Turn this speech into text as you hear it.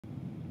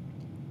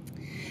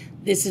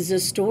This is a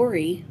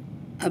story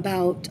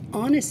about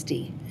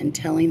honesty and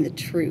telling the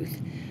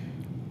truth.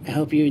 I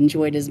hope you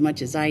enjoyed as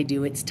much as I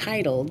do. It's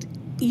titled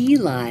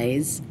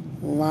Eli's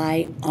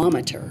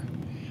Lieometer,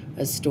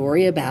 a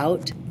story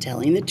about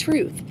telling the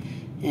truth.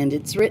 And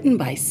it's written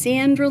by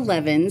Sandra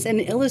Levins and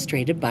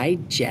illustrated by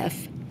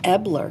Jeff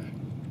Ebbleler.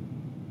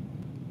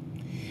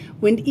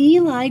 When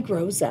Eli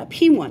grows up,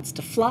 he wants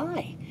to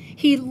fly.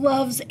 He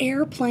loves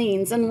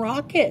airplanes and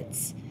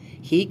rockets.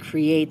 He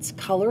creates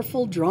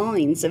colorful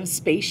drawings of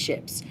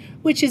spaceships,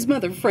 which his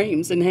mother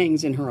frames and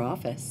hangs in her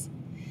office.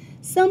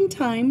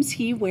 Sometimes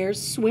he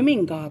wears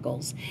swimming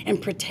goggles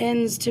and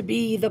pretends to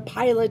be the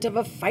pilot of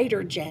a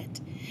fighter jet.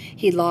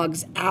 He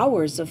logs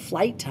hours of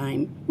flight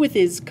time with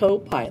his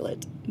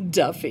co-pilot,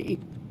 Duffy.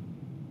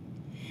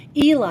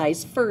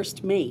 Eli's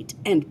first mate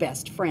and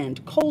best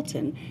friend,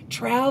 Colton,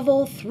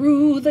 travel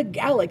through the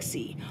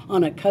galaxy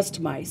on a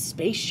customized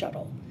space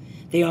shuttle.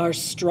 They are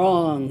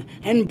strong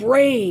and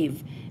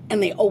brave,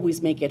 and they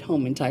always make it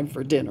home in time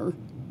for dinner.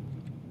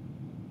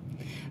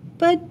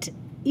 But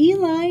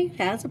Eli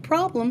has a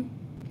problem.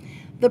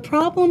 The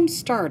problem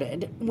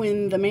started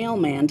when the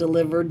mailman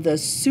delivered the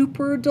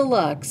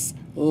super-deluxe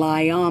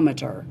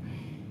Lieometer.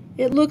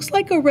 It looks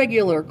like a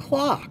regular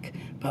clock,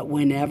 but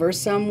whenever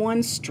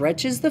someone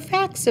stretches the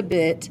facts a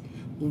bit,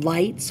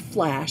 lights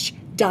flash,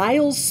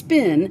 dials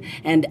spin,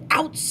 and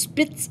out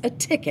spits a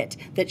ticket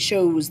that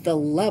shows the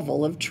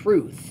level of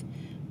truth.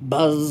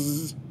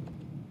 Buzz!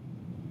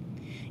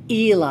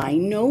 Eli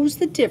knows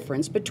the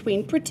difference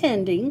between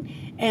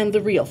pretending and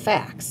the real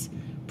facts.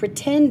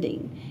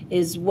 Pretending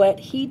is what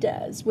he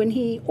does when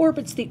he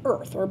orbits the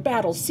Earth or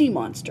battles sea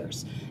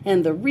monsters,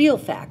 and the real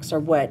facts are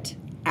what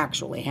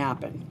actually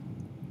happen.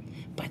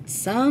 But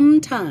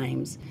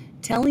sometimes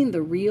telling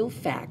the real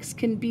facts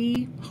can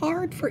be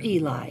hard for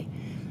Eli,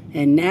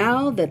 and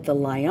now that the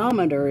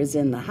Lieometer is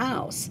in the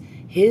house,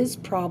 his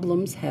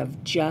problems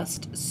have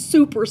just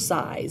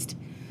supersized.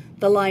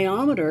 The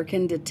Lieometer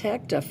can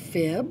detect a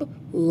fib,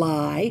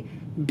 lie,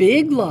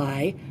 big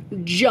lie,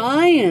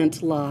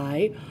 giant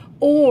lie,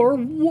 or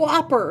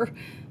whopper,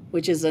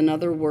 which is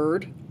another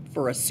word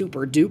for a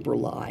super-duper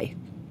lie.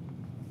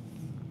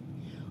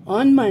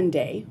 On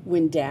Monday,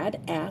 when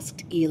Dad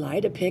asked Eli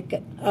to pick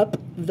up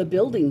the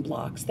building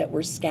blocks that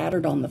were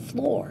scattered on the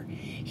floor,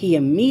 he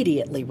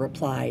immediately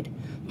replied,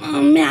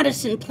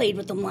 "Madison played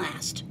with them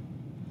last."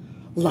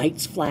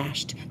 Lights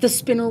flashed, the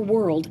spinner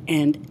whirled,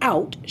 and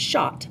out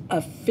shot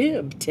a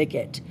fib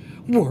ticket.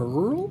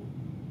 Whirl!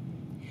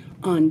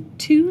 On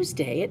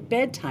Tuesday at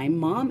bedtime,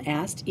 Mom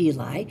asked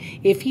Eli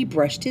if he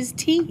brushed his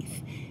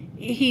teeth.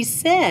 He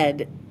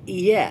said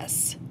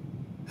yes.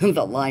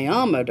 The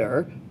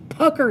Lieometer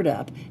puckered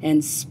up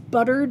and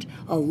sputtered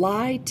a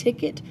lie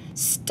ticket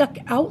stuck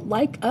out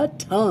like a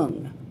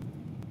tongue.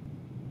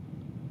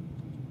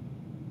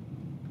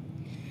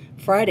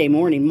 Friday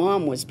morning,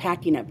 Mom was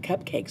packing up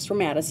cupcakes for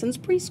Madison's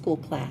preschool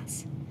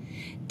class.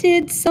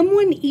 "Did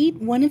someone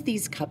eat one of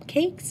these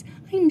cupcakes?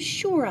 I'm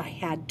sure I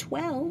had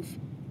 12.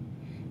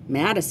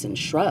 Madison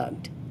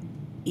shrugged.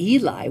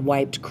 Eli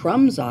wiped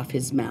crumbs off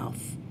his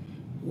mouth.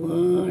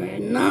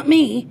 "Not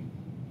me."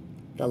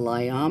 The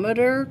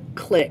Lieometer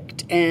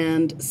clicked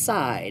and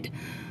sighed.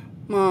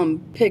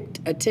 Mom picked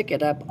a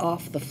ticket up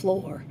off the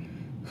floor.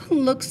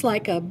 "Looks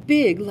like a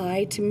big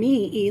lie to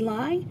me,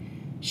 Eli,"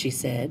 she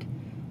said.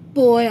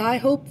 "Boy, I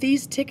hope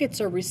these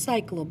tickets are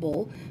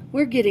recyclable.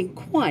 We're getting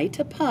quite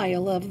a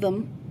pile of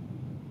them."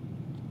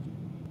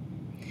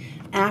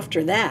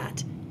 After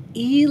that,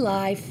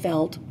 Eli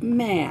felt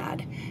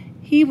mad.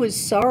 He was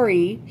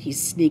sorry he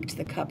sneaked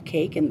the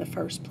cupcake in the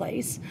first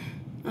place,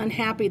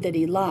 unhappy that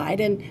he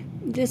lied, and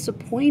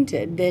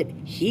disappointed that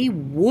he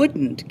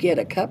wouldn't get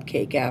a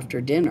cupcake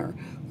after dinner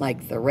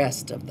like the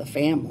rest of the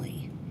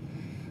family.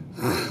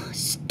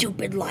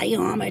 Stupid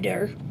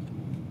Lieometer.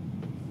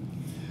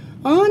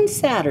 On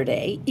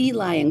Saturday,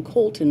 Eli and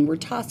Colton were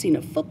tossing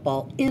a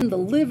football in the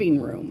living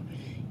room.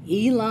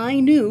 Eli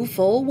knew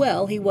full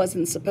well he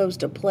wasn't supposed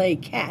to play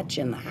catch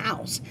in the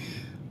house,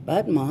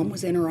 but Mom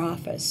was in her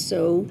office,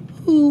 so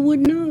who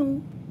would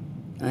know?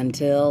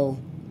 Until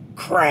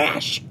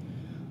crash!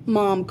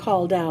 Mom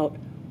called out,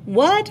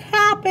 "What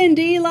happened,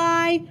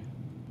 Eli?"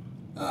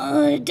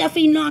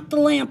 Duffy knocked the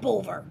lamp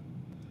over."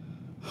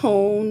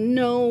 "Oh,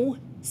 no,"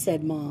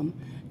 said Mom.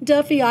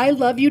 "Duffy, I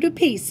love you to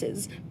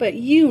pieces, but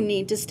you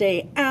need to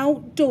stay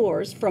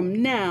outdoors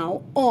from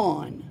now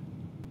on."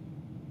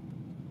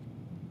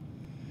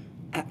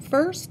 At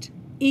first,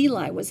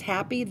 Eli was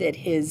happy that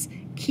his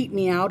keep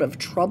me out of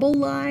trouble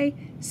lie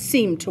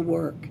seemed to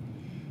work.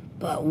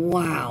 But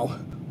wow,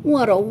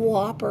 what a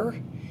whopper.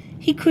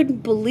 He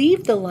couldn't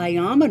believe the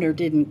Lieometer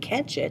didn't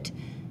catch it.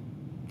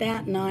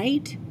 That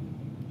night,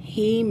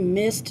 he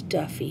missed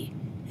Duffy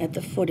at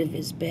the foot of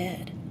his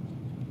bed.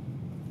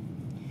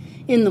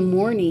 In the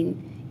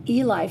morning,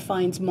 Eli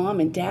finds Mom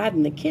and Dad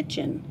in the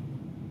kitchen.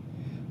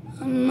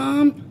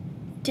 "Mom,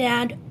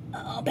 Dad,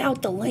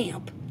 about the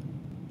lamp."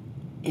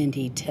 And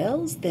he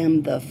tells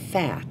them the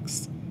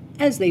facts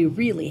as they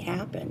really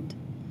happened.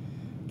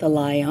 The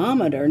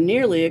lyometer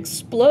nearly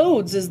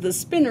explodes as the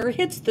spinner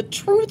hits the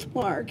truth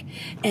mark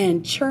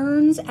and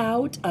churns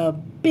out a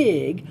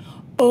big,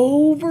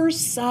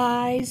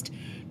 oversized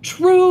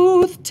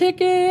truth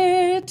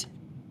ticket.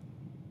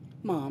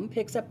 Mom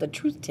picks up the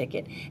truth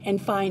ticket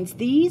and finds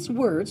these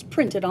words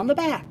printed on the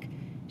back.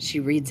 She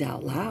reads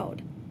out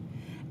loud.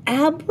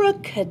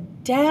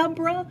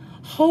 Abracadabra,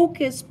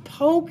 hocus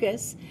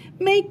pocus,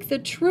 make the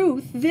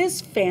truth this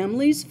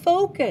family's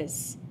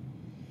focus.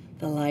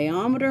 The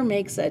lyometer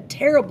makes a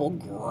terrible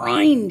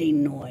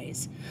grinding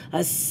noise.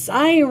 A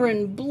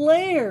siren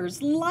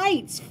blares,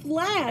 lights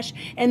flash,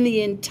 and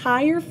the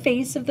entire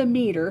face of the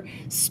meter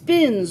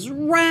spins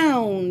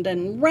round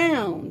and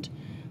round.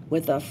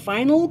 With a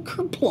final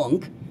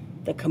kerplunk,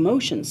 the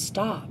commotion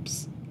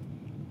stops.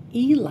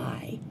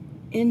 Eli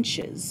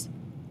inches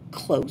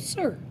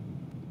closer.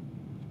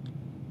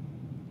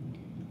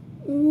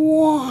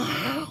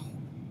 "Wow!"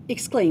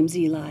 exclaims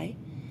Eli.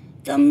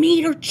 "The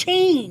meter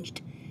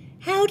changed.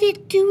 How did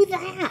it do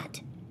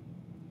that?"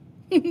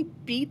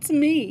 "Beats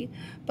me,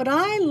 but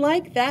I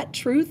like that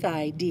truth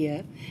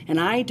idea, and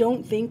I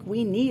don't think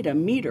we need a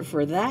meter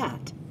for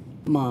that,"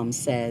 Mom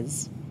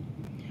says.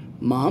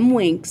 Mom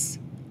winks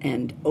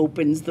and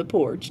opens the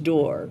porch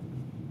door.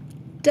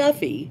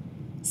 Duffy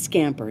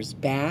scampers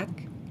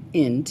back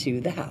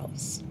into the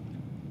house.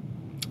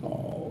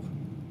 Oh,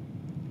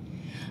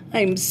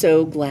 I'm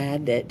so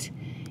glad that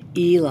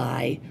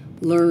Eli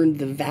learned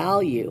the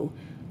value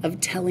of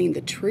telling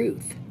the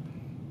truth.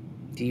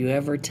 Do you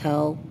ever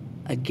tell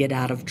a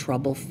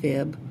get-out-of-trouble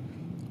fib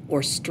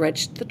or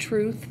stretch the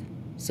truth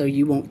so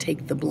you won't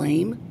take the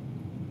blame?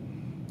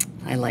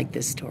 I like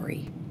this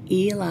story.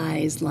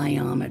 Eli's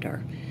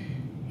lyometer.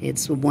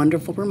 It's a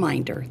wonderful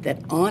reminder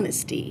that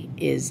honesty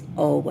is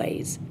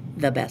always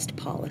the best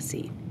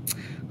policy.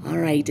 All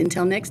right,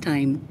 until next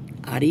time,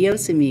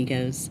 adios,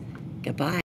 amigos. Goodbye.